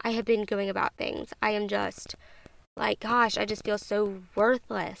I have been going about things. I am just like, gosh, I just feel so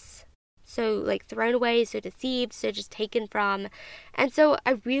worthless. so like thrown away, so deceived, so just taken from. And so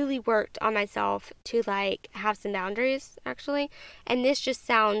I really worked on myself to like have some boundaries, actually. And this just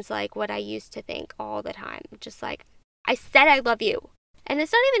sounds like what I used to think all the time. Just like, I said I love you. And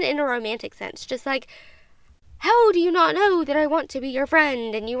it's not even in a romantic sense. Just like, how do you not know that I want to be your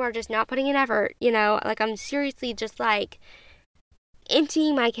friend and you are just not putting in effort? You know, like I'm seriously just like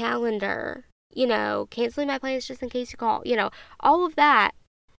emptying my calendar, you know, canceling my plans just in case you call, you know, all of that.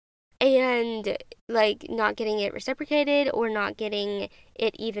 And like not getting it reciprocated or not getting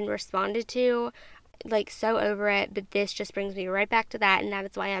it even responded to. Like so over it, but this just brings me right back to that, and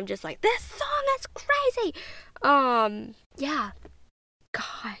that's why I'm just like, this song is crazy. Yeah.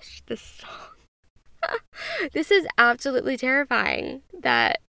 Gosh, this song. This is absolutely terrifying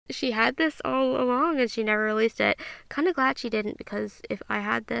that she had this all along and she never released it. Kind of glad she didn't, because if I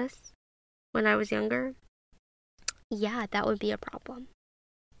had this when I was younger, yeah, that would be a problem.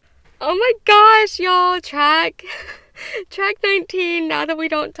 Oh my gosh, y'all, track 19, Now That We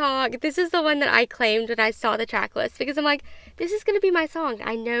Don't Talk. This is the one that I claimed when I saw the track list, because I'm like, this is going to be my song.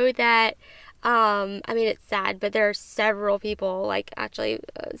 I know that, I mean, it's sad, but there are several people, like, actually,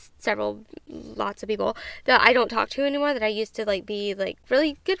 lots of people that I don't talk to anymore that I used to, like, be, like,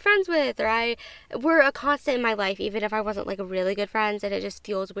 really good friends with, or were a constant in my life, even if I wasn't, like, really good friends, and it just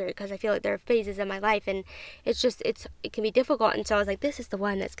feels weird, because I feel like there are phases in my life, and it's just, it can be difficult, and so I was like, this is the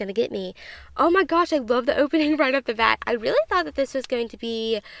one that's gonna get me. Oh my gosh, I love the opening right off the bat. I really thought that this was going to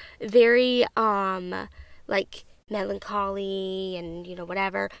be very, like, melancholy and, you know,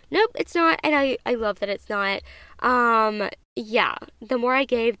 whatever. Nope, it's not, and I love that it's not. Yeah, the more I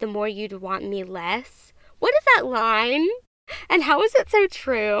gave, the more you'd want me less. What is that line? And how is it so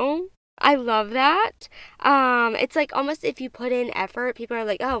true? I love that. It's like almost if you put in effort, people are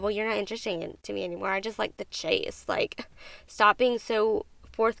like, oh, well, you're not interesting to me anymore. I just like the chase. Like, stop being so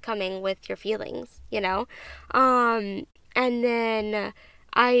forthcoming with your feelings, you know? And then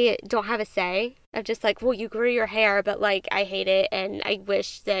I don't have a say. I'm just like, well, you grew your hair, but like, I hate it, and I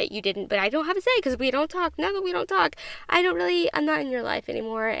wish that you didn't, but I don't have a say because we don't talk. Now that we don't talk, I'm not in your life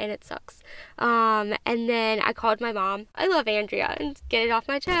anymore, and it sucks. And then I called my mom. I love Andrea, and get it off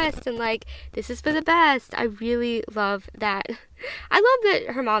my chest, and like, this is for the best. I really love that. I love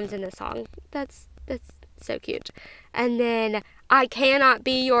that her mom's in this song. That's so cute. And then, I cannot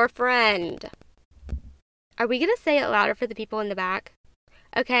be your friend. Are we gonna say it louder for the people in the back?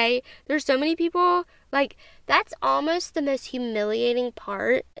 Okay, there's so many people, like, that's almost the most humiliating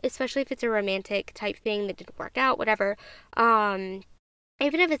part, especially if it's a romantic type thing that didn't work out, whatever, even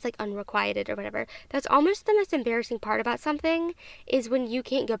if it's, like, unrequited or whatever, that's almost the most embarrassing part about something, is when you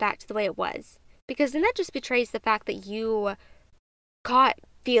can't go back to the way it was, because then that just betrays the fact that you caught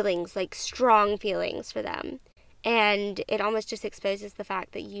feelings, like, strong feelings for them, and it almost just exposes the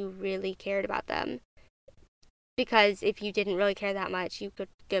fact that you really cared about them. Because if you didn't really care that much, you could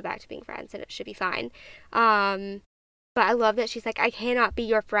go back to being friends and it should be fine. But I love that she's like, I cannot be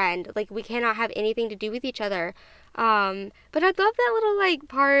your friend. Like, we cannot have anything to do with each other. But I love that little, like,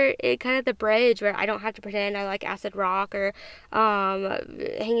 part, kind of the bridge where I don't have to pretend I like acid rock or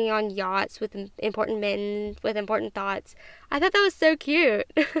hanging on yachts with important men with important thoughts. I thought that was so cute.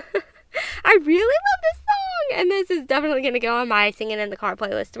 I really love this song. And this is definitely going to go on my singing in the car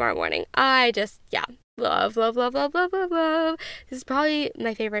playlist tomorrow morning. Yeah. Love, love, love, love, love, love, love. This is probably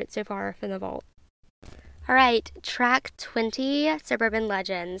my favorite so far from the vault. Alright, track 20, Suburban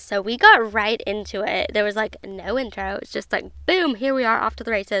Legends. So we got right into it. There was like no intro. It's just like, boom, here we are off to the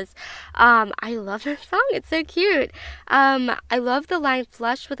races. I love this song. It's so cute. I love the line,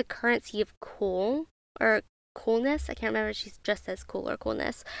 flush with a currency of cool, or coolness. I can't remember if she just says cool or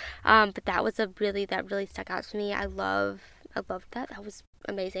coolness. But that really stuck out to me. I loved that. That was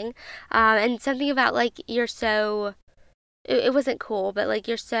amazing. And something about like, you're so, it wasn't cool, but like,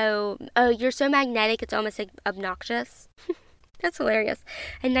 you're so magnetic, it's almost like obnoxious. That's hilarious.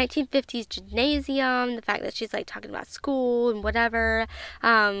 And 1950s gymnasium, the fact that she's like talking about school and whatever.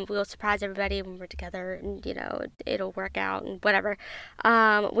 We'll surprise everybody when we're together, and you know, it'll work out and whatever.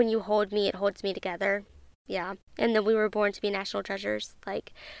 When you hold me, it holds me together. Yeah. And then we were born to be national treasures.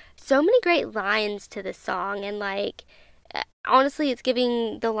 Like, so many great lines to this song, and like, honestly, it's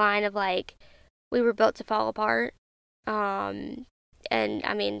giving the line of like, we were built to fall apart. And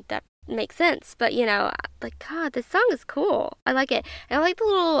I mean, that makes sense, but you know, like, God, this song is cool. I like it. And I like the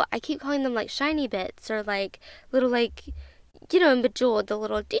little, I keep calling them like shiny bits, or like little, like, you know, in Bejeweled, the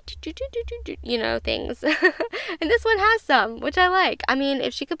little, you know, things. And this one has some, which I like. I mean,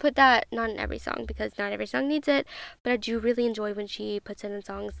 if she could put that, not in every song, because not every song needs it, but I do really enjoy when she puts it in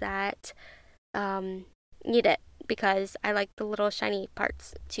songs that, need it. because I like the little shiny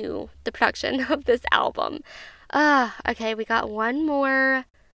parts to the production of this album. Okay, we got one more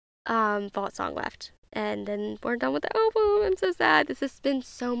vault song left, and then we're done with the album. I'm so sad. This has been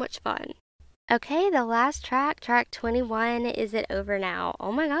so much fun. Okay, the last track, track 21, Is It Over Now?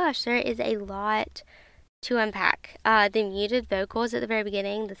 Oh my gosh, there is a lot to unpack. The muted vocals at the very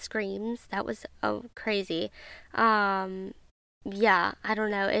beginning, the screams, that was crazy. Yeah, I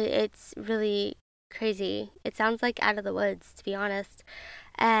don't know. It's really crazy. It sounds like Out of the Woods, to be honest.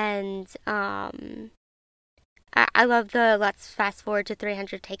 And I love the let's fast forward to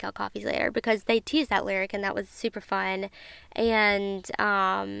 300 takeout coffees later, because they teased that lyric and that was super fun. And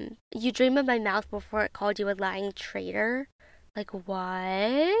you dream of my mouth before it called you a lying traitor. Like,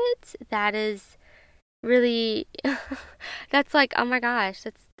 what? That is really that's like, oh my gosh,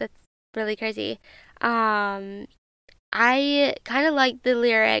 that's really crazy. I kind of like the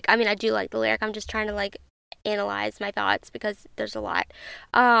lyric. I mean, I do like the lyric. I'm just trying to like analyze my thoughts because there's a lot.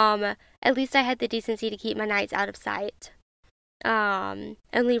 At least I had the decency to keep my nights out of sight.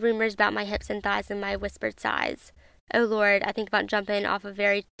 Only rumors about my hips and thighs and my whispered sighs. Oh Lord, I think about jumping off of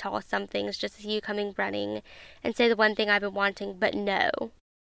very tall somethings just to see you coming running and say the one thing I've been wanting, but no.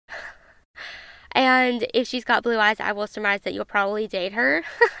 And if she's got blue eyes, I will surmise that you'll probably date her.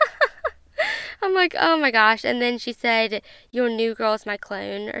 I'm like, oh my gosh. And then she said, your new girl's my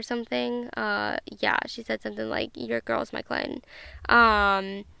clone or something. Yeah, she said something like, your girl's my clone.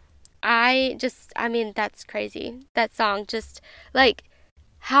 I mean, that's crazy. That song just, like,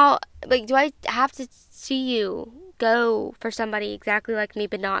 how, like, do I have to see you go for somebody exactly like me,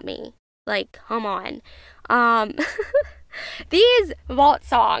 but not me? Like, come on. These vault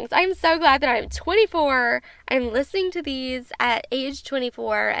songs, I'm so glad that I'm 24. I'm listening to these at age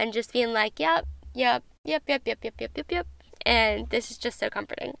 24 and just being like, yep. And this is just so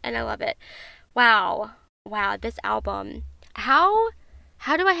comforting and I love it. Wow, this album. How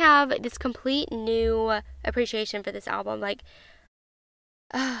do I have this complete new appreciation for this album? Like,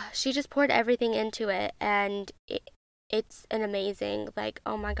 she just poured everything into it, and it's an amazing, like,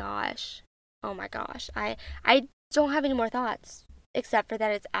 oh my gosh. I don't have any more thoughts except for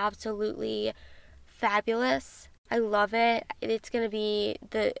that it's absolutely fabulous. I love it. It's gonna be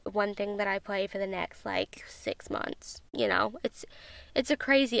the one thing that I play for the next like 6 months. You know, it's a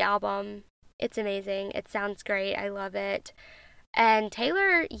crazy album. It's amazing. It sounds great. I love it. And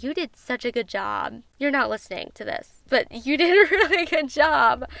Taylor, you did such a good job. You're not listening to this, but you did a really good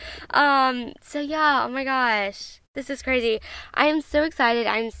job. So yeah, oh my gosh. This is crazy. I am so excited.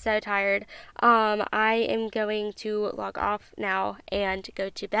 I'm so tired. I am going to log off now and go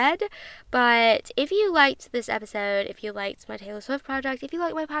to bed. But if you liked this episode, if you liked my Taylor Swift project, if you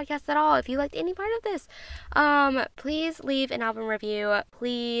like my podcast at all, if you liked any part of this, please leave an album review.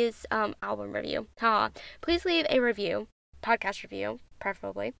 Please, please leave a review. Podcast review,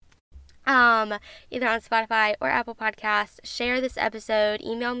 preferably. Either on Spotify or Apple Podcasts. Share this episode.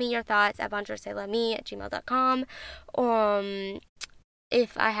 Email me your thoughts at bonjoursailami@gmail.com.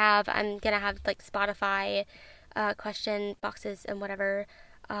 If I'm gonna have like Spotify question boxes and whatever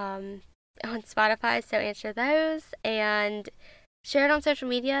on Spotify, so answer those and share it on social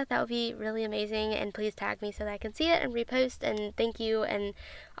media. That would be really amazing, and please tag me so that I can see it and repost and thank you and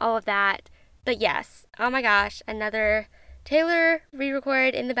all of that. But yes, oh my gosh, another Taylor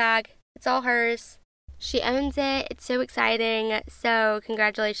re-record in the bag. It's all hers. She owns it. It's so exciting. So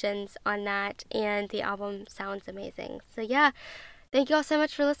congratulations on that. And the album sounds amazing. So yeah, thank you all so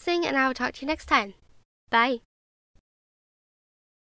much for listening, and I will talk to you next time. Bye.